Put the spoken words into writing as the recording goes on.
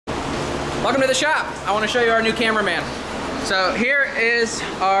Welcome to the shop. I want to show you our new cameraman. So here is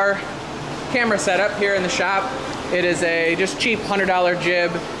our camera setup here in the shop. It is a just cheap $100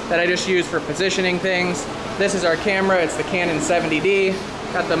 jib that I just use for positioning things. This is our camera. It's the Canon 70D.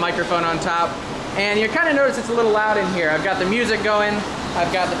 Got the microphone on top. And you kind of notice it's a little loud in here. I've got the music going.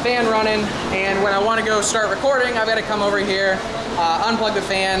 I've got the fan running. And when I want to go start recording, I've got to come over here, unplug the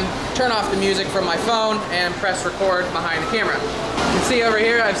fan, turn off the music from my phone, and press record behind the camera. You can see over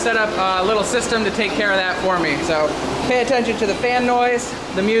here, I've set up a little system to take care of that for me. So pay attention to the fan noise,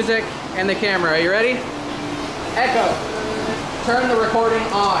 the music, and the camera. Are you ready? Echo. Turn the recording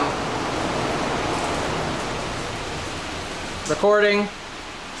on. Recording.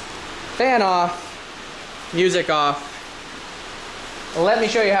 Fan off. Music off. Let me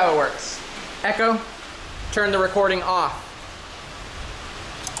show you how it works. Echo. Turn the recording off.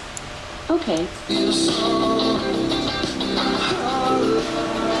 Okay.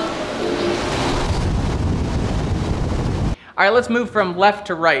 All right, let's move from left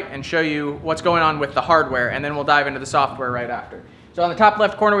to right and show you what's going on with the hardware, and then we'll dive into the software right after. So on the top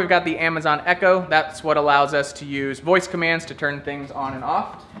left corner, we've got the Amazon Echo. That's what allows us to use voice commands to turn things on and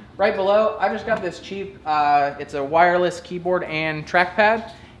off. Right below, I just got this cheap, it's a wireless keyboard and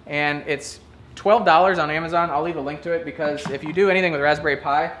trackpad, and it's $12 on Amazon. I'll leave a link to it because if you do anything with Raspberry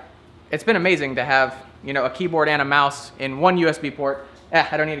Pi, it's been amazing to have, you know, a keyboard and a mouse in one USB port.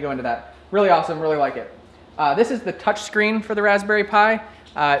 I don't need to go into that. Really awesome, really like it. This is the touch screen for the Raspberry Pi.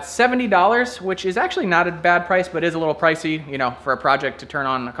 It's $70, which is actually not a bad price, but is a little pricey, you know, for a project to turn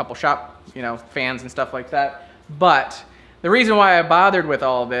on a couple shop, you know, fans and stuff like that. But the reason why I bothered with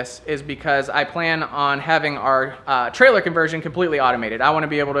all of this is because I plan on having our trailer conversion completely automated. I want to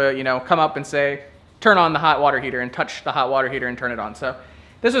be able to, you know, come up and say, turn on the hot water heater and touch the hot water heater and turn it on. So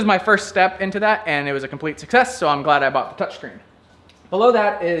this was my first step into that, and it was a complete success, so I'm glad I bought the touchscreen. Below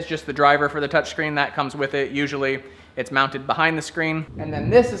that is just the driver for the touchscreen that comes with it. Usually it's mounted behind the screen. And then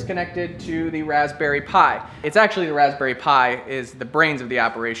this is connected to the Raspberry Pi. It's actually the Raspberry Pi is the brains of the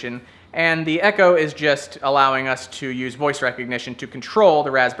operation. And the Echo is just allowing us to use voice recognition to control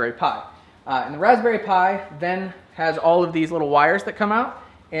the Raspberry Pi. And the Raspberry Pi then has all of these little wires that come out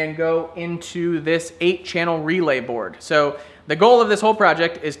and go into this 8-channel relay board. So the goal of this whole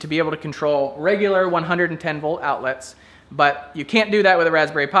project is to be able to control regular 110 volt outlets, but you can't do that with a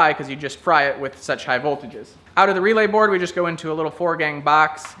Raspberry Pi because you just fry it with such high voltages. Out of the relay board, we just go into a little 4-gang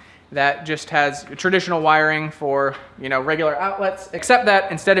box that just has traditional wiring for, you know, regular outlets, except that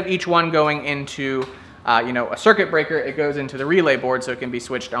instead of each one going into, you know, a circuit breaker, it goes into the relay board so it can be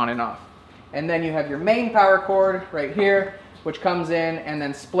switched on and off. And then you have your main power cord right here, which comes in and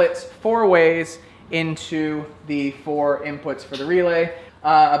then splits 4 ways into the 4 inputs for the relay.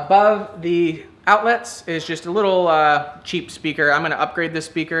 Above the outlets is just a little cheap speaker. I'm going to upgrade this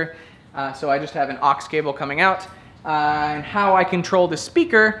speaker, so I just have an aux cable coming out. And how I control the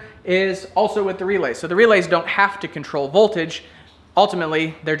speaker is also with the relays. So the relays don't have to control voltage.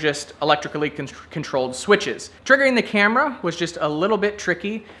 Ultimately, they're just electrically controlled switches. Triggering the camera was just a little bit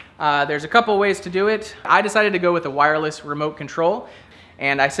tricky. There's a couple ways to do it. I decided to go with a wireless remote control,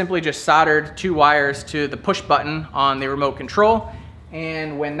 and I simply just soldered 2 wires to the push button on the remote control.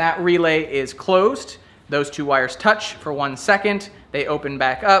 And when that relay is closed, those 2 wires touch for 1 second, they open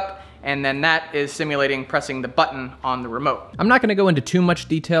back up, and then that is simulating pressing the button on the remote. I'm not gonna go into too much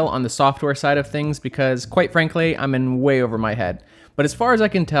detail on the software side of things because, quite frankly, I'm in way over my head. But as far as I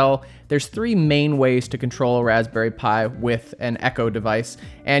can tell, there's 3 main ways to control a Raspberry Pi with an Echo device,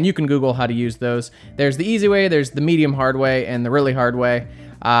 and you can Google how to use those. There's the easy way, there's the medium hard way, and the really hard way.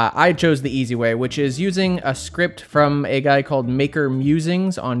 I chose the easy way, which is using a script from a guy called Maker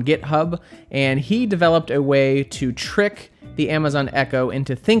Musings on GitHub, and he developed a way to trick the Amazon Echo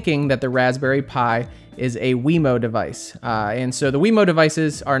into thinking that the Raspberry Pi is a Wemo device. And so the Wemo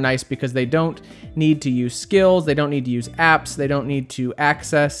devices are nice because they don't need to use skills, they don't need to use apps, they don't need to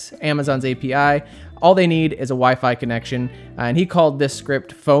access Amazon's API. All they need is a Wi-Fi connection, and he called this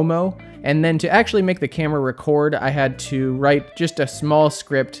script Fauxmo. And then to actually make the camera record, I had to write just a small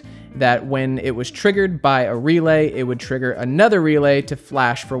script that when it was triggered by a relay, it would trigger another relay to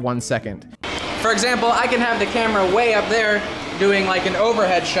flash for 1 second. For example, I can have the camera way up there doing like an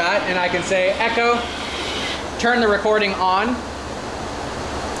overhead shot, and I can say, Echo, turn the recording on.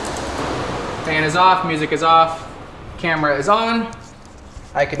 Fan is off, music is off, camera is on.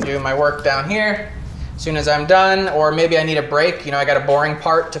 I can do my work down here. As soon as I'm done, or maybe I need a break, you know, I got a boring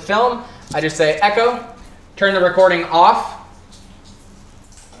part to film, I just say, Echo, turn the recording off.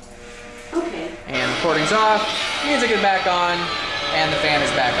 Okay. And recording's off, music is back on, and the fan is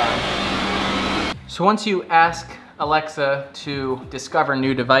back on. So once you ask Alexa to discover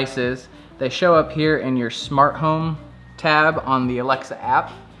new devices, They show up here in your smart home tab on the Alexa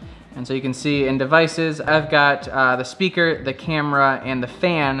app. And so you can see in devices, I've got the speaker, the camera, and the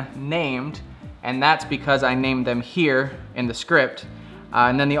fan named, and that's because I named them here in the script.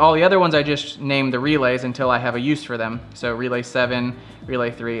 And then all the other ones, I just named the relays until I have a use for them. So relay 7, relay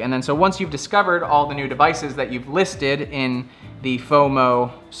 3. And then so once you've discovered all the new devices that you've listed in the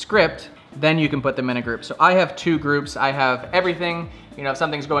Fauxmo script, then you can put them in a group. So I have 2 groups. I have everything, you know, if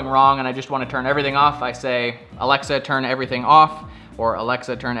something's going wrong and I just want to turn everything off, I say, Alexa, turn everything off, or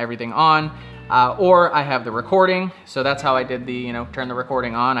Alexa, turn everything on. Or I have the recording. So that's how I did the, you know, turn the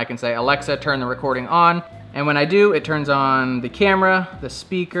recording on. I can say, Alexa, turn the recording on. And when I do, it turns on the camera, the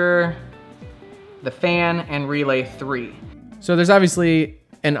speaker, the fan, and relay 3. So there's obviously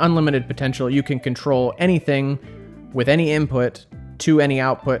an unlimited potential. You can control anything with any input to any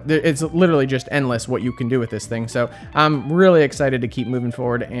output. It's literally just endless what you can do with this thing. So I'm really excited to keep moving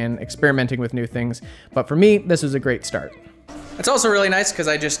forward and experimenting with new things. But for me, this was a great start. It's also really nice because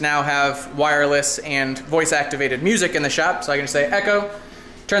I just now have wireless and voice activated music in the shop. So I can just say, Echo,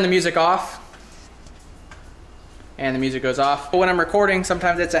 turn the music off. And the music goes off. But when I'm recording,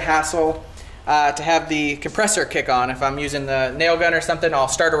 sometimes it's a hassle to have the compressor kick on. If I'm using the nail gun or something, I'll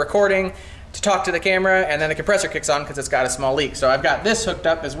start a recording to talk to the camera, and then the compressor kicks on because it's got a small leak. So I've got this hooked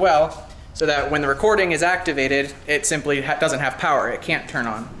up as well, so that when the recording is activated, it simply doesn't have power. It can't turn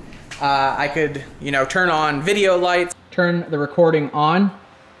on. I could, you know, turn on video lights, turn the recording on.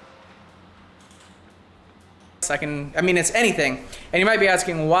 I mean, it's anything. And you might be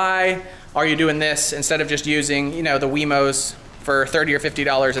asking, why are you doing this instead of just using, you know, the Wemos for $30 or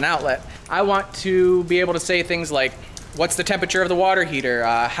 $50 an outlet? I want to be able to say things like, what's the temperature of the water heater?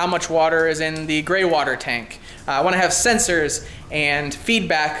 How much water is in the gray water tank? I want to have sensors and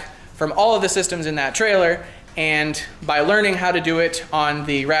feedback from all of the systems in that trailer. And by learning how to do it on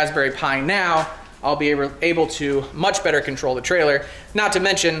the Raspberry Pi now, I'll be able to much better control the trailer. Not to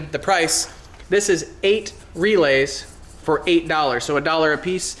mention the price. This is 8 relays for $8, so $1 a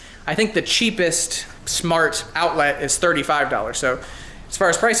piece. I think the cheapest smart outlet is $35. So as far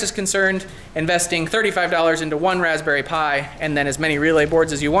as price is concerned, investing $35 into one Raspberry Pi and then as many relay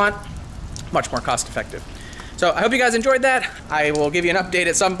boards as you want, much more cost effective. So I hope you guys enjoyed that. I will give you an update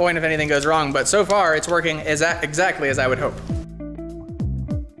at some point if anything goes wrong, but so far it's working exactly as I would hope.